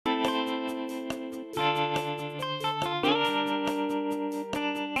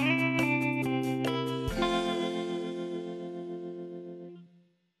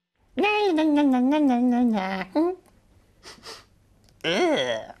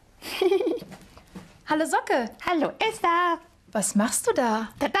Hallo Socke. Hallo Esther. Was machst du da?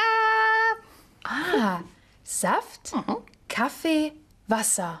 Tada! Ah, Saft, Kaffee,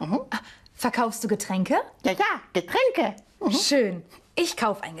 Wasser. Ah, verkaufst du Getränke? Ja, Getränke. Schön. Ich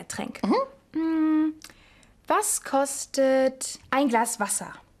kaufe ein Getränk. Was kostet ein Glas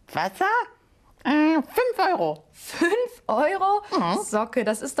Wasser? Wasser? 5 Euro. 5 Euro? Socke,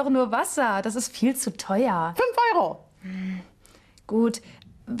 das ist doch nur Wasser. Das ist viel zu teuer. 5 Euro. Gut.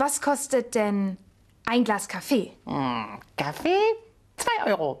 Was kostet denn ein Glas Kaffee? Kaffee?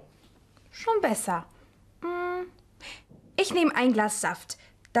 2 Euro. Schon besser. Ich nehme ein Glas Saft.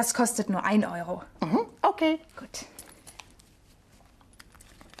 Das kostet nur 1 Euro. Okay. Gut.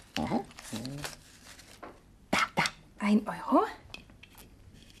 Da. 1 Euro.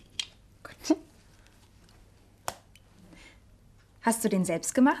 Gut. Hast du den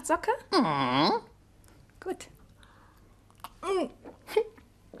selbst gemacht, Socke? Gut.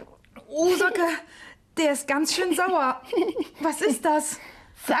 Oh, Socke, der ist ganz schön sauer. Was ist das?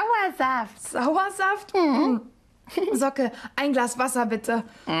 Sauersaft. Sauersaft? Socke, ein Glas Wasser bitte.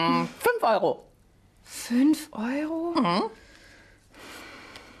 5 Euro. 5 Euro?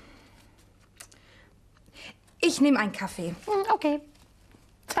 Ich nehme einen Kaffee. Okay.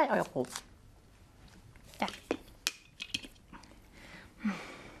 2 Euro. Ja.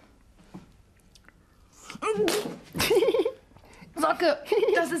 Socke,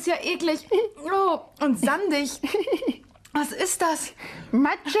 das ist ja eklig. Oh, und sandig. Was ist das?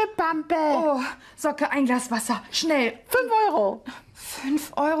 Matschepampe. Oh, Socke, ein Glas Wasser. Schnell. 5 Euro.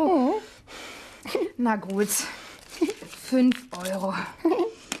 5 Euro? Na gut. 5 Euro.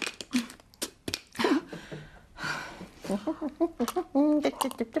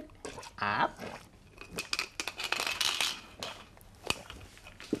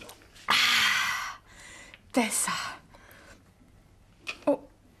 Besser. Oh,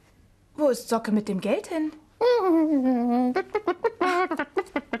 wo ist Socke mit dem Geld hin?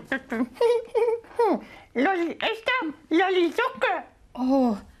 Lolli Esther, Lolli Socke.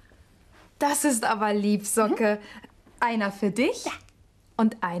 Oh, das ist aber lieb, Socke. Einer für dich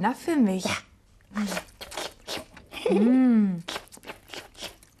und einer für mich. Ja.